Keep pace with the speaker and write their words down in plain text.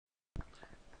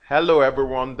Hello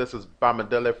everyone, this is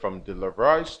Bamidele from the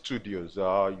Leroy Studios.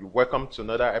 You welcome to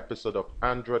another episode of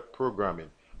Android Programming.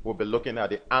 We'll be looking at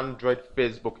the Android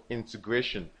Facebook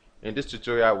integration. In this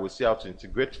tutorial, we'll see how to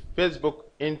integrate Facebook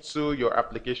into your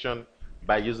application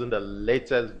by using the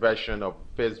latest version of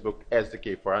Facebook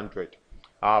SDK for Android.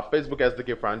 Facebook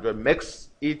SDK for Android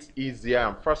makes it easier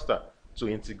and faster to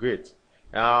integrate.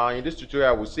 In this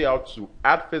tutorial, we'll see how to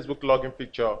add Facebook login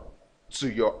feature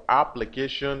to your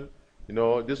application.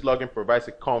 This login provides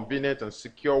a convenient and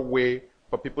secure way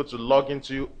for people to log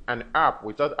into an app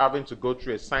without having to go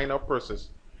through a sign-up process.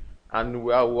 And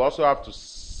we also have to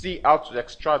see how to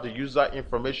extract the user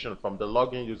information from the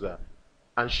login user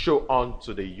and show on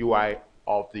to the UI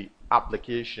of the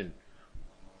application.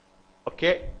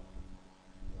 Okay,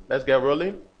 let's get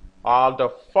rolling.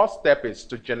 The first step is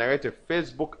to generate a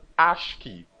Facebook hash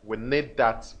key. We need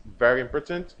that, very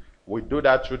important. We do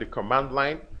that through the command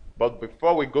line. But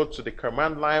before we go to the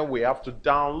command line, we have to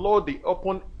download the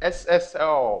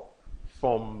OpenSSL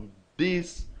from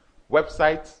this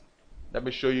website. Let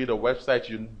me show you the website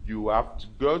you have to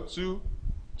go to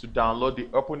download the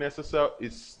OpenSSL.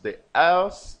 It's the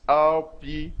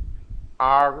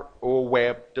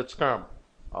slproweb.com.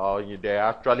 They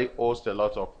actually host a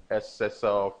lot of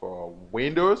SSL for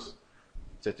Windows,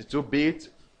 32-bit,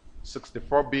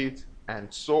 64-bit,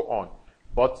 and so on.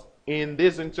 But in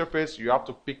this interface, you have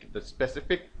to pick the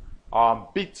specific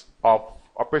bit of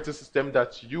operating system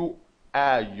that you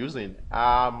are using.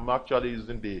 I'm actually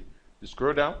using the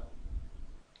scroll down.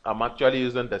 I'm actually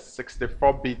using the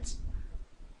 64-bit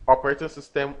operating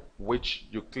system, which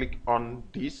you click on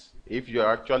this. If you're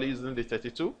actually using the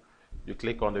 32, you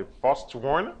click on the first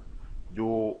one.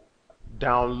 You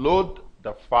download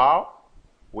the file,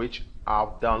 which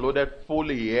I've downloaded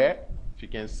fully here, if you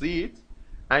can see it.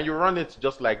 And you run it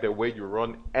just like the way you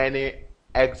run any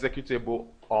executable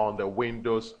on the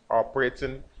Windows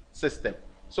operating system.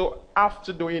 So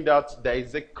after doing that, there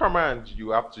is a command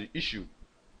you have to issue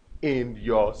in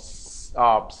your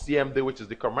CMD, which is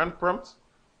the command prompt.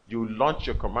 You launch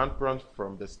your command prompt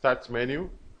from the start menu.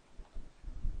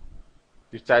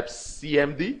 You type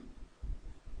CMD.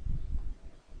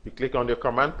 You click on your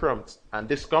command prompt and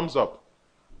this comes up.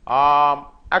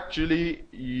 Actually,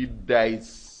 there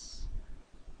is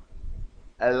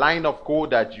a line of code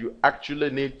that you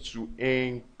actually need to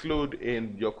include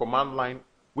in your command line,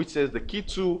 which says the key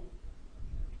to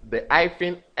the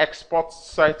 -export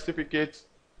certificate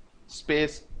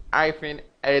space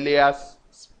 -alias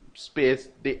space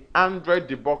the Android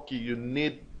debug key. You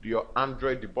need your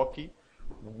Android debug key.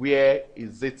 Where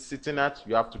is it sitting at?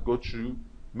 You have to go through.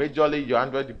 Majorly, your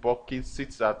Android debug key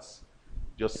sits at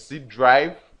your C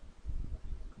drive,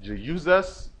 the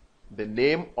users, the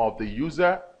name of the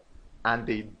user, and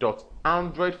the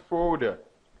 .android folder.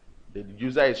 The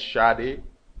user is Shade.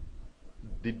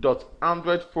 The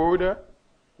 .android folder,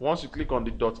 once you click on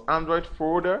the .android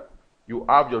folder, you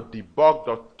have your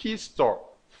debug.keystore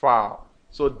file.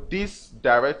 So this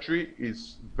directory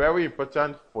is very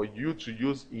important for you to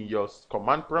use in your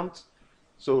command prompt.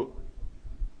 So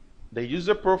the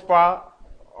user profile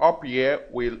up here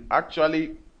will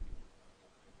actually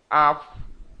have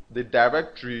the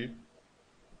directory,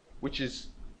 which is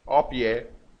up here,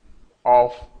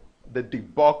 of the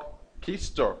Debug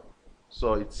Keystore.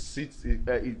 So it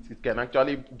can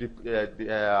actually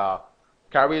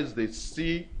carries the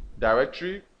C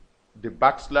directory, the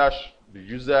backslash, the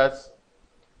users,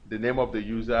 the name of the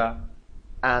user,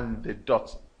 and the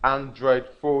 .android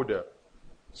folder.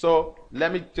 So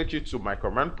let me take you to my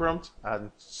command prompt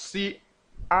and see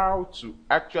how to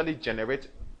actually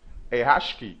generate a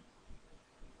hash key.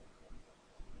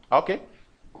 Okay,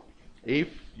 if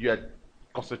you're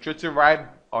concentrating right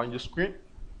on your screen,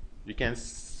 you can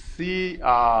see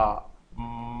I've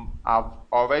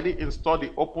already installed the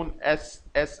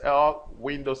OpenSSL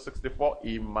Windows 64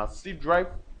 in my C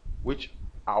drive, which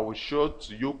I will show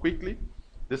to you quickly.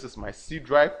 This is my C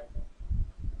drive.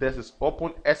 This is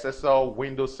OpenSSL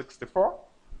Windows 64.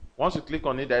 Once you click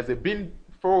on it, there's a bin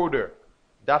folder.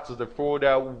 That is the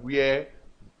folder where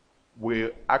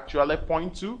we actually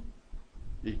point to.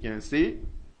 You can see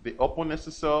the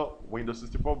OpenSSL Windows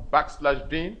 64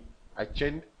 /bin. I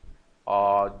changed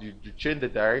you change the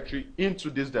directory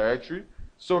into this directory.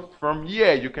 So from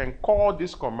here you can call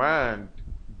this command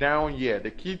down here, the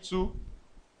key to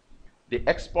the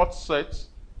export set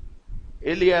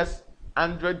alias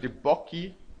Android debug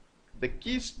key, the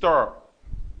keystore.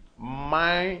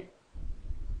 My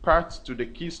part to the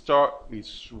keystore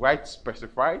is right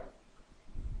specified,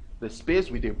 the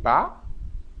space with a bar,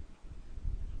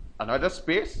 another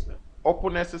space,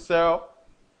 OpenSSL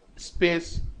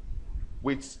space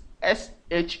with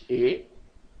SHA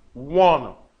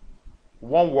one,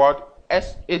 one word,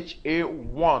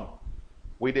 SHA1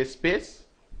 with a space,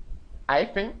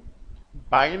 hyphen,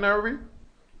 binary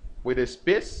with a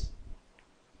space,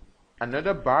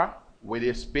 another bar with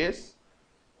a space,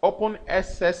 open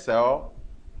SSL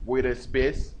with a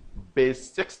space,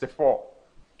 base 64.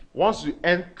 Once you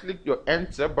click your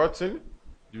enter button,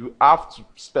 you have to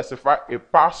specify a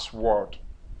password.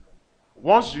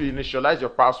 Once you initialize your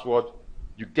password,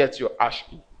 you get your hash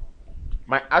key.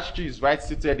 My hash key is right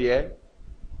seated here.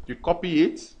 You copy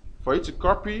it. For you to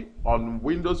copy on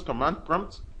Windows command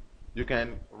prompt, you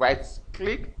can right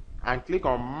click and click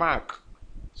on mark.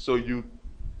 So you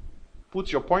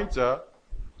put your pointer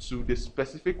to the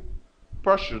specific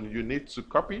portion you need to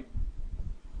copy.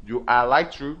 You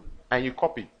highlight through and you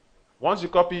copy. Once you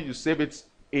copy, you save it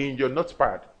in your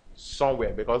notepad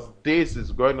somewhere, because this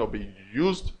is going to be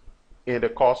used in the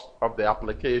course of the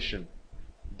application.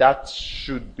 That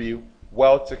should be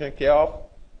well taken care of.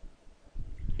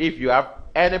 If you have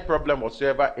any problem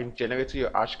whatsoever in generating your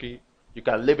hash key, you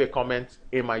can leave a comment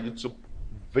in my YouTube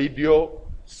video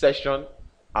session.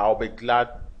 I'll be glad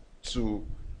to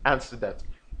answer that.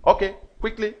 Okay,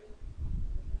 quickly.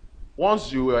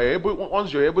 Once you're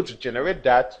able to generate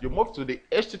that, you move to the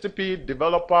http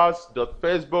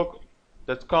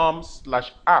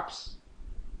developers.facebook.com/apps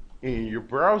in your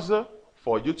browser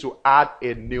for you to add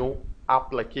a new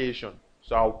application.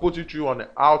 So I'll put you through on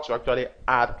how to actually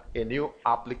add a new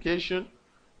application.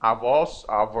 I've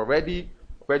already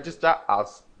registered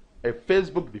as a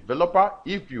Facebook developer.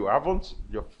 If you haven't,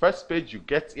 your first page you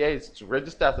get here is to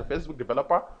register as a Facebook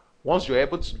developer. Once you're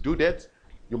able to do that,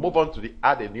 you move on to the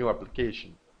add a new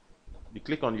application. You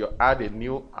click on your add a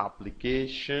new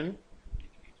application.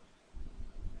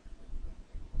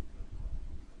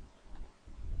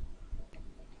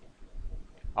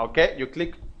 Okay, you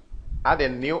click add a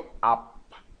new app.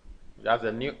 That's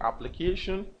a new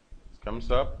application. It comes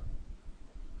up.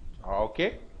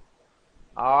 Okay.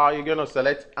 You're gonna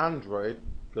select Android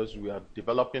because we are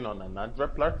developing on an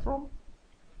Android platform.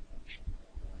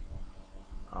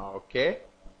 Okay.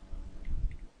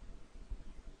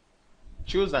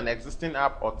 Choose an existing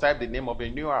app or type the name of a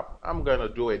new app. I'm gonna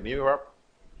do a new app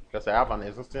because I have an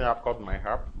existing app called my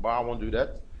app, but I won't do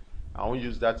that. I won't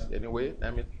use that anyway.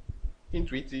 Let me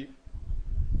intuitive,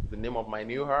 the name of my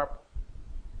new app.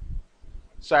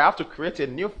 So I have to create a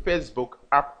new Facebook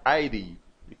app ID.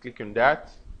 You click on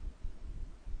that.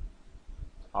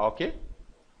 Okay.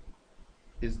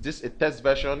 Is this a test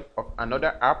version of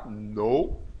another app?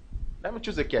 No. Let me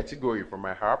choose a category for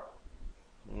my app.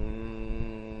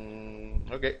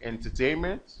 Okay,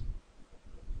 entertainment.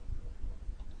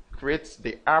 Create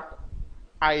the app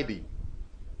ID.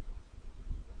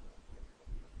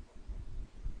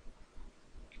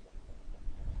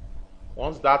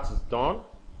 Once that is done,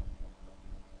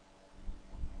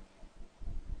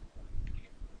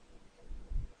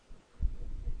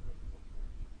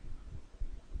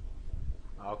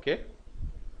 okay.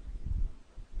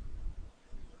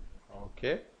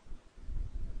 Okay.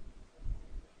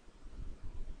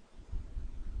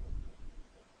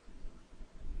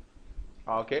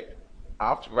 Okay. I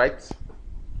have to write.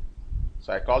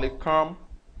 So I call it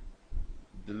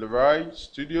Delivery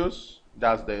Studios.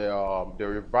 That's the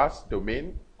reverse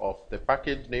domain of the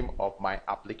package name of my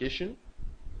application.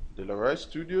 Delivery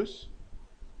Studios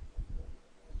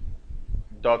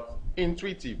dot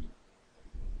intuitive.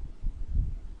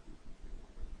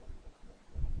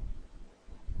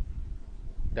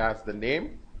 That's the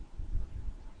name.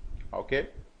 Okay.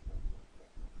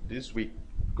 This week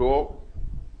go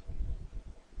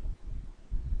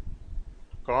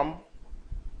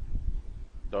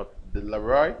dot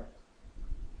Delivery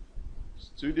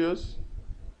Studios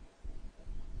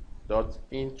dot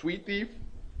intuitive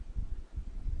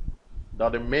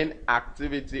dot the main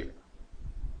activity.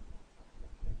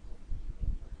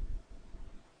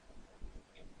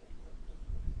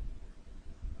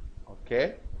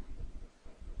 Okay.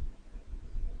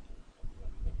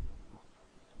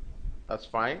 That's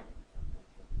fine.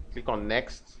 Click on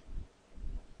next.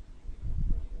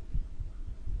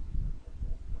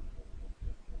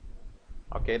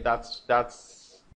 Okay, that's